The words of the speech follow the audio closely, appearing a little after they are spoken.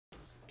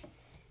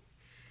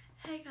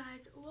Hey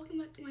guys, welcome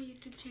back to my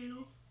YouTube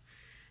channel.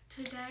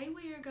 Today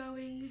we are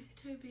going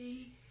to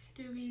be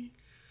doing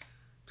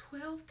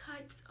 12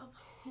 types of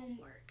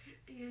homework,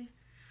 and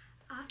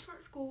I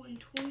start school in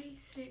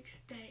 26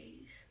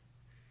 days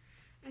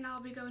and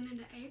I'll be going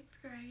into 8th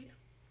grade.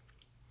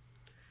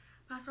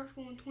 But I start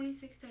school in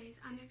 26 days.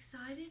 I'm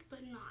excited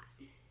but not,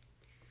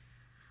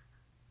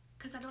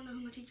 because I don't know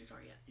who my teachers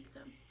are yet.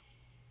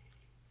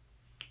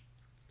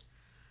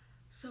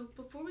 So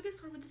before we get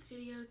started with this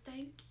video,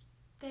 thank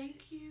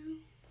you.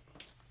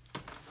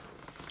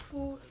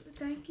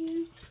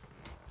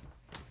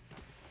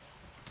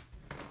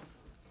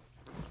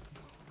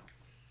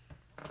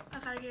 I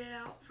gotta get it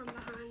out from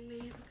behind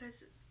me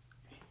because.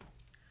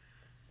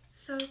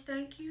 So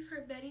thank you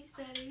for Betty's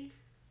Bedding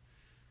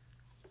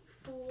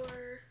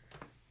for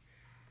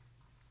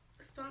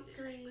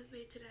sponsoring with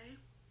me today.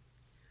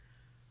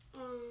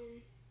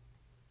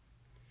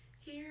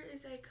 Here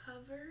is a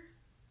cover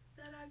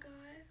that I got.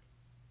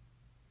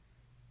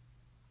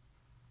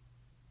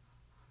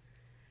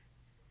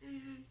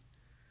 And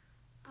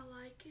I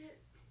like it,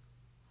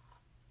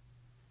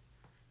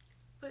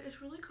 but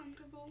it's really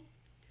comfortable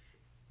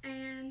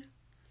and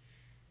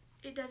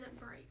it doesn't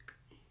break,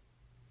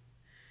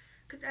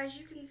 because as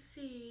you can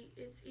see,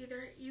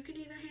 you can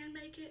either hand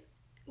make it,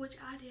 which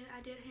I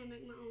did hand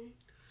make my own,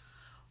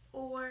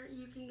 or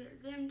you can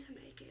get them to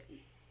make it.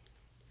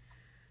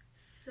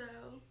 So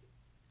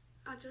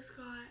I just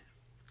got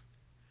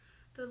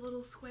the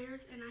little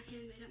squares and I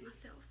hand made it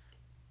myself.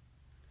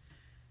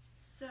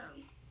 So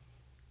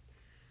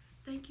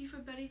thank you for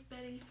Betty's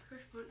Bedding for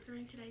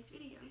sponsoring today's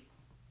video.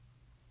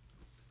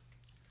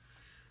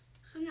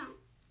 So now,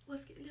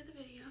 let's get into the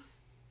video.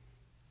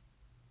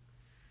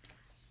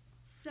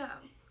 So,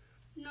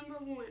 number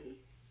 1,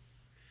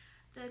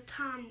 the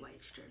time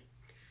waster.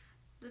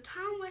 The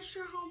time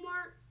waster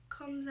homework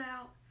comes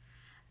out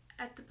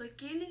at the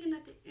beginning and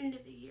at the end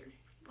of the year.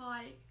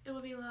 Like, it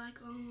would be like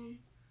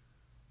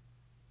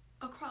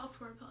a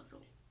crossword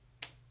puzzle.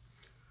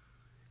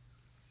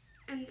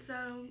 And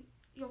so,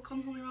 you'll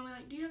come home and you'll be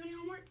like, do you have any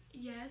homework?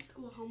 Yes.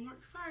 Well,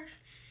 homework first.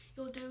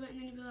 You'll do it and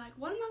then you'll be like,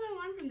 what am I going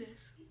to learn from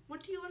this?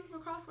 What do you learn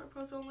from a crossword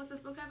puzzle unless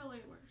it's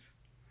vocabulary words?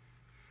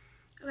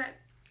 Okay,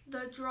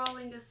 the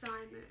drawing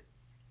assignment.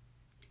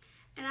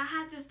 And I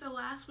had this the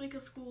last week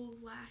of school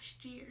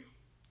last year.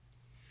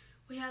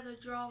 We had the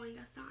drawing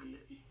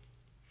assignment.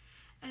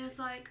 And it's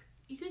like,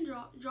 you can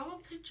draw a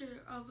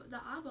picture of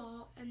the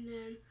eyeball and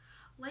then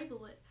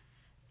label it.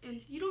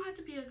 And you don't have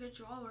to be a good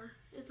drawer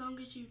as long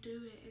as you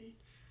do it. And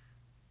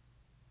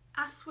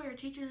I swear,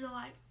 teachers are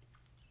like,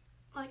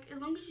 as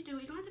long as you do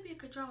it, you don't have to be a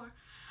good drawer.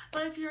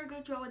 But if you're a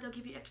good drawer, they'll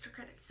give you extra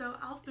credit. So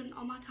I'll spend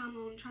all my time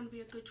on trying to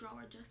be a good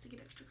drawer just to get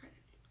extra credit.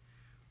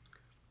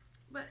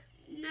 But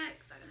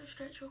next, I gotta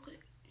stretch real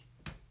quick.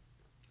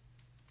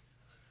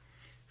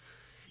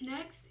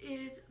 Next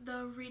is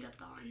the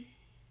readathon.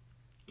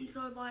 And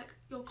so like,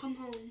 you'll come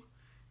home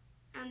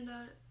and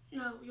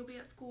you'll be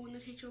at school and the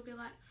teacher will be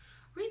like,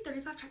 read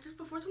 35 chapters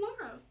before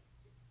tomorrow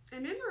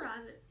and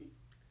memorize it.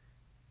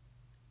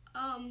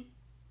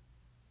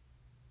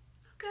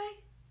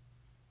 Okay.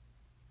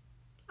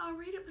 I'll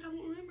read it, but I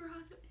won't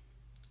memorize it.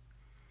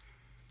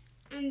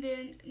 And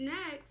then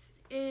next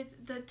is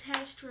the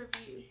test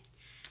review.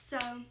 So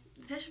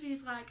the test review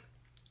is like,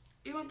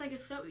 you're gonna think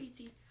it's so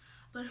easy,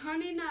 but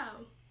honey,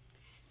 no.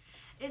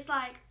 It's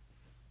like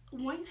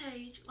one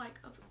page, like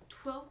of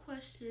 12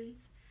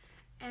 questions,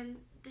 and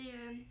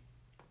then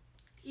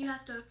you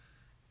have to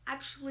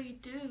actually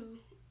do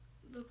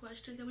the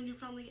questions. And when you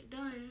finally get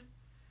done,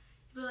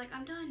 you'll be like,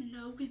 I'm done.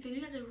 No, because then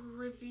you have to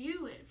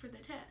review it for the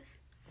test.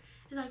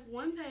 It's like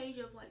one page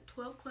of like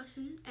 12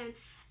 questions, and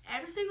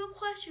every single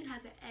question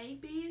has an A,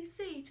 B, and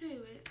C to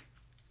it.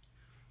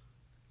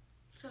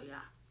 So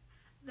yeah.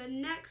 The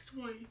next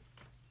one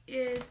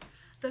is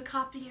the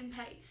copy and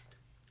paste.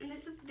 And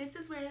this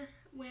is where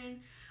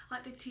when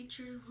like the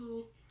teacher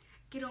will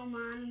get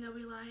online and they'll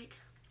be like,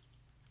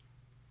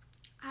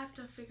 I have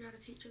to figure out a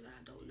teacher that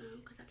I don't know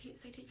because I can't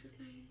say teachers'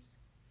 names.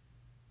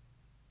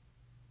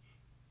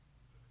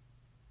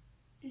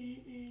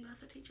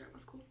 That's a teacher at my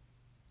school.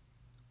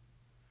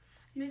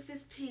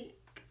 Mrs. Pink.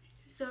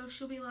 So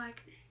she'll be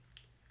like,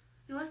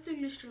 no, let's do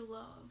Mr.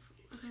 Love.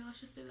 Okay, let's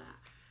just do that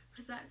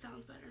because that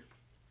sounds better.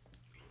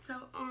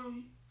 So,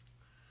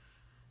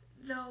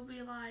 they'll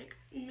be like,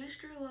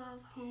 Mr.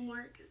 Love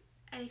homework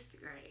 8th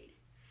grade.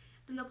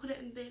 Then they'll put it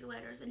in big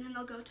letters, and then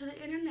they'll go to the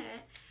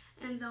internet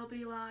and they'll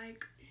be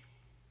like,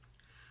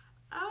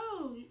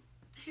 oh,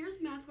 here's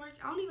math work.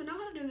 I don't even know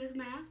how to do this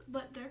math,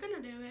 but they're gonna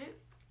do it.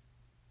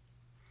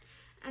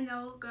 And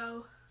they'll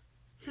go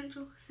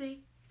Central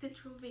C,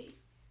 Central V,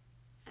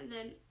 and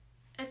then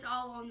it's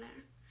all on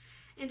there.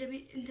 And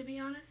to be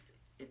honest,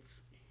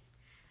 it's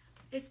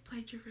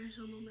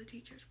plagiarism on the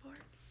teacher's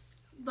part.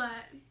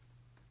 But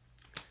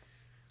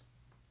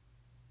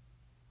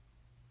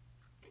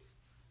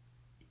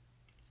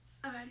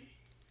okay,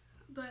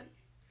 but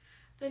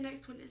the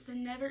next one is the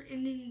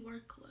never-ending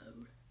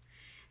workload.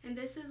 And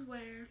this is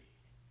where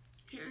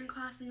you're in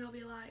class and they'll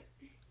be like,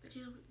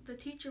 the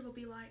teacher will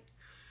be like,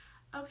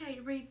 okay,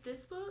 read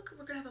this book,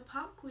 we're going to have a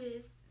pop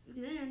quiz,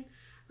 and then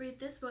read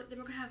this book, then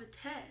we're going to have a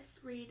test,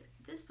 read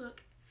this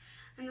book,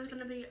 and there's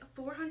going to be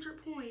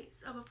 400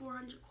 points of a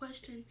 400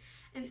 question,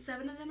 and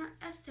 7 of them are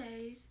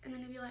essays, and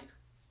then you'll be like,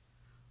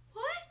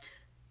 what?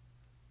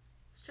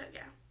 So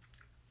yeah.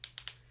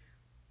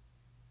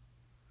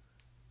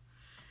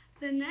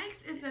 The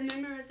next is the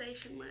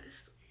memorization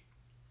list.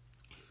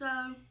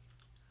 So,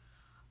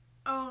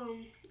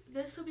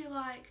 this will be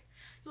like,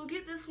 you'll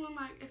get this one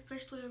like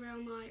especially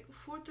around like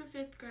 4th or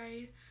 5th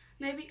grade,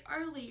 maybe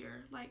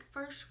earlier, like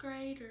 1st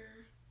grade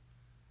or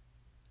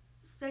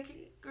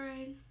 2nd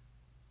grade.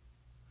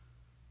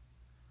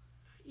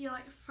 Yeah,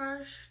 like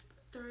 1st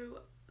through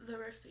the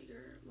rest of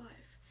your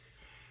life.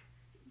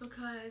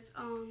 Because,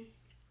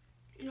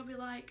 it'll be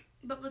like,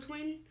 but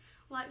between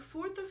like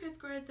 4th or 5th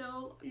grade,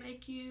 they'll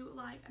make you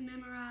like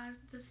memorize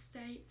the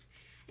states.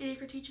 And if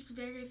your teacher's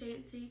very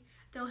fancy,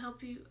 they'll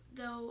help you,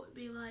 they'll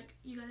be like,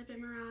 you gotta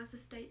memorize the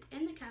states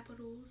and the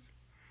capitals,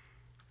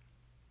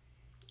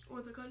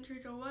 or the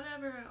countries, or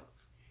whatever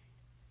else.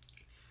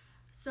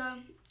 So,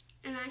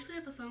 and I actually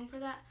have a song for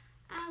that.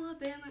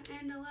 Alabama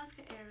and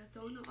Alaska,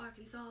 Arizona,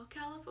 Arkansas,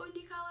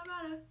 California,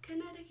 Colorado,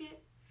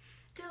 Connecticut,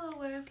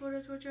 Delaware,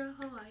 Florida, Georgia,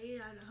 Hawaii,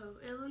 Idaho,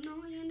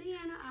 Illinois,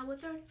 Indiana, Iowa,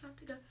 35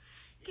 to go,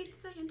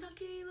 Kansas,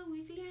 Kentucky,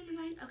 Louisiana,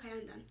 Maine. Okay,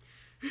 I'm done.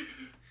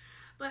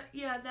 But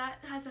yeah, that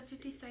has a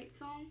 50 state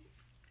song,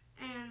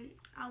 and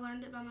I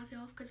learned it by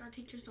myself because our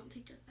teachers don't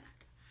teach us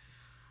that.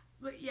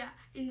 But yeah,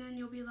 and then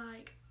you'll be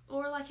like,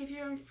 or like if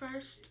you're in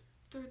 1st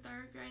through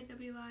 3rd grade, they'll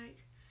be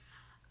like,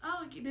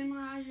 oh, you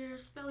memorize your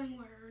spelling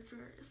words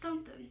or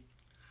something.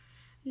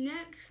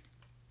 Next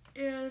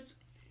is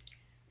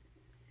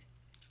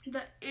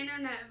the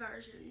internet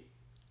version.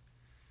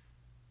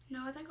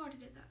 No, I think I already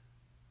did that.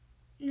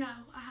 No,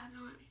 I have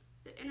not.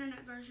 The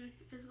internet version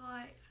is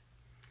like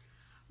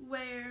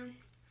where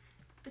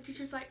the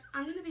teacher's like,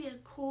 I'm going to be a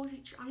cool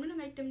teacher. I'm going to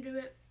make them do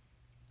it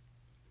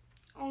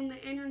on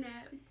the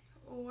internet,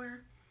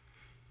 or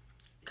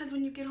because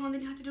when you get home,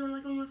 then you have to do it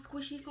like on a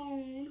squishy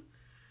phone,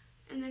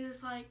 and then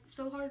it's like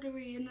so hard to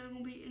read, and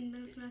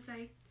then it's going to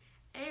say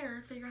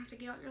error, so you're going to have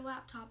to get out your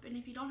laptop, and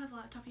if you don't have a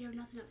laptop, you have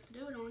nothing else to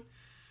do it on.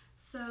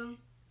 So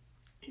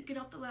get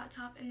off the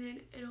laptop, and then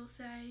it'll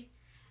say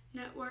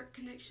network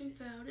connection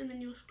failed, and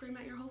then you'll scream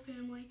at your whole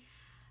family,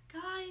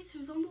 guys,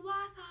 who's on the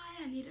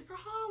Wi-Fi? I need it for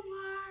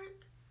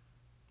homework.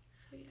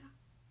 So yeah.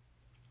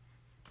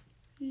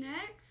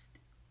 Next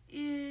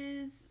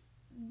is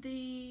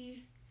the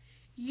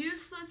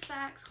useless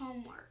facts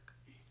homework.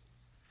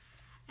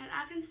 And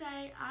I can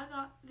say I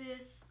got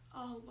this a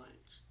whole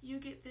bunch. You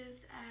get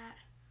this at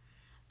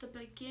the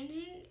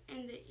beginning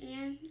and the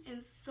end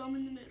and some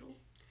in the middle.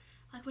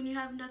 Like when you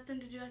have nothing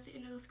to do at the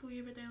end of the school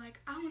year, but they're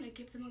like, I want to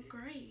give them a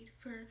grade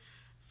for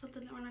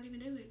something that we're not even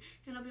doing.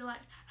 And it'll be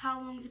like, how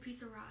long is a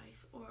piece of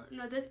rice? Or,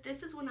 no,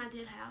 this is one I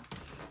did have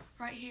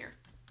right here.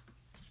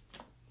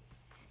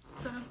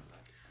 So,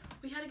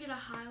 we had to get a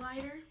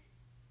highlighter.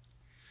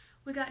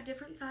 We got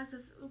different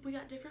sizes. We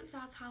got different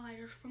size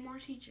highlighters from our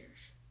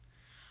teachers.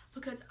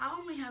 Because I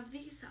only have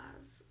these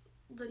size,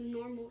 the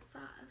normal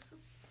size.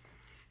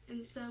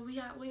 And so we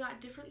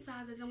got different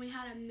sizes, and we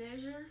had to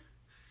measure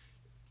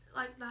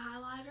like the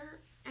highlighter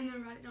and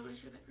then write it down on a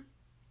sheet of paper.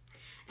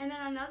 And then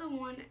another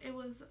one,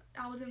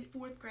 I was in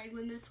 4th grade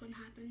when this one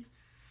happened.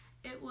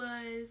 It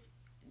was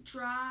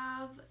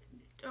drive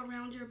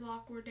around your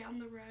block or down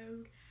the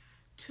road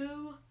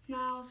 2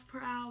 miles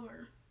per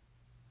hour.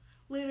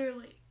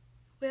 Literally.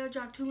 We had to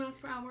drive 2 miles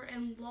per hour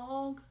and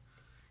log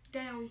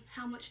down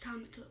how much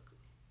time it took.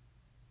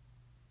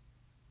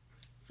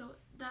 So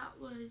that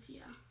was,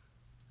 yeah.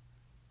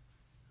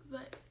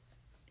 But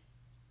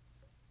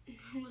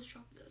let's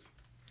drop this.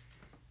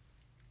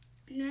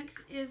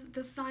 Next is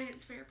the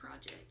science fair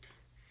project.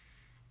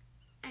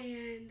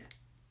 And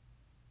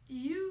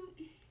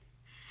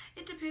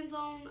it depends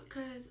on,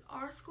 because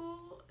our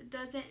school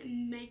doesn't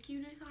make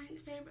you do science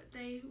fair, but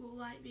they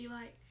will be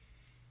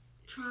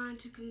trying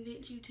to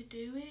convince you to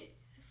do it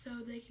so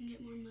they can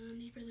get more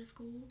money for the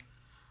school.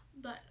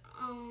 But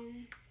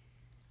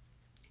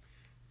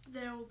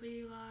there will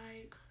be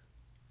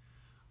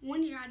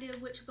one year I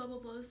did which bubble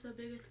blows the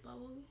biggest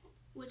bubble,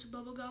 which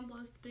bubble gum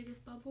blows the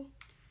biggest bubble,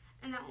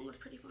 and that one was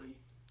pretty fun.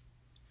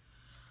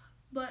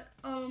 But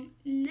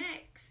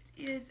next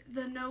is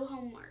the no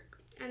homework,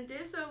 and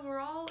this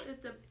overall is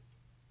the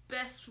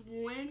best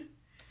one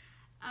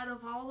out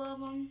of all of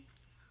them.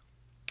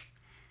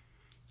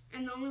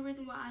 And the only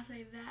reason why I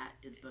say that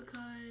is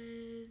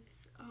because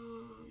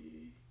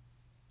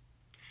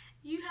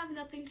you have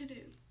nothing to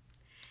do.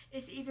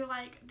 It's either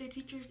like the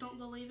teachers don't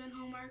believe in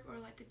homework, or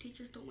like the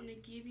teachers don't want to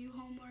give you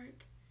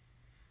homework.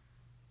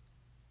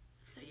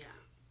 So yeah,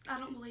 I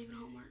don't believe in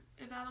homework.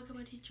 If I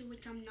become a teacher,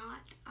 which I'm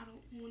not, I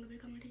don't want to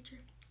become a teacher.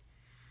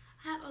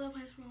 I have other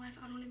plans for my life.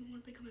 I don't even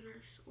want to become a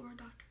nurse or a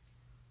doctor.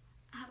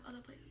 I have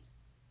other plans.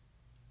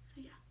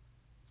 So yeah.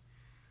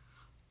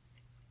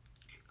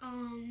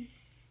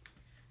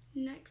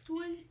 Next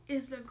one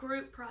is the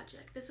group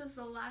project. This is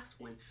the last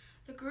one.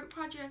 The group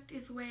project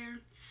is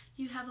where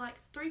you have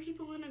 3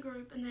 people in a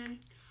group, and then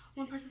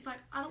one person's like,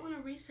 I don't want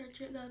to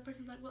research it. The other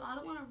person's like, well, I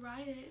don't want to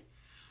write it.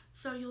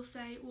 So you'll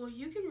say, well,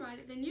 you can write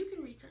it, then you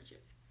can research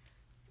it.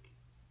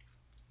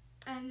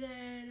 And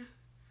then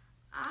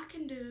I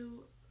can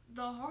do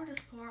the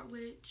hardest part,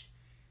 which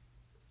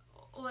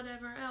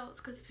whatever else,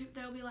 because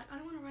they'll be like, I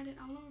don't want to write it,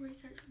 I don't want to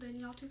research it. Then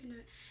y'all two can do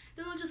it.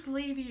 Then they'll just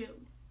leave you.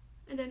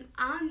 And then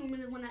I'm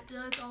normally the one that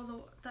does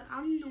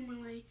I'm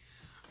normally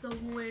the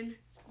one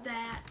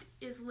that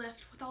is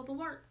left with all the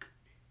work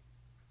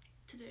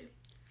to do.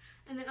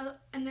 And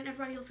then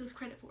everybody else gets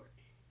credit for it.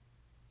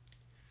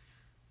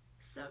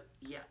 So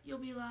yeah, you'll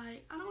be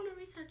like, I don't want to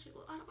research it.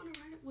 Well, I don't want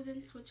to write it. Well,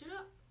 then switch it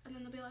up. And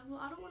then they'll be like, well,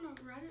 I don't want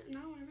to write it and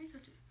I don't want to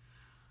research it.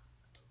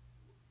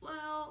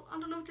 Well, I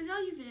don't know what to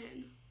tell you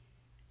then.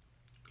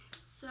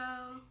 So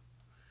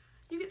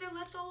you get there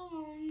left all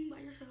alone by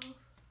yourself.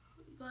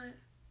 But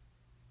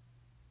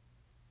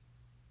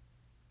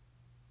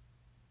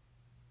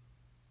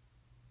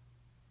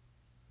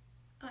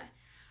okay.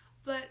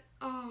 But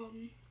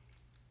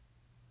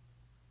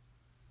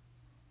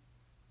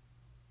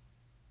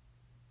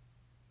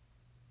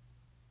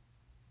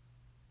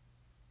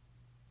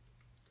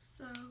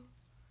so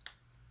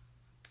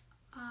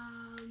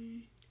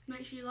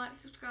make sure you like,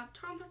 subscribe,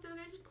 turn on post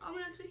notifications for all my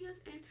next videos,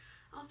 and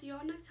I'll see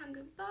y'all next time.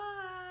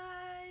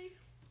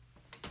 Goodbye.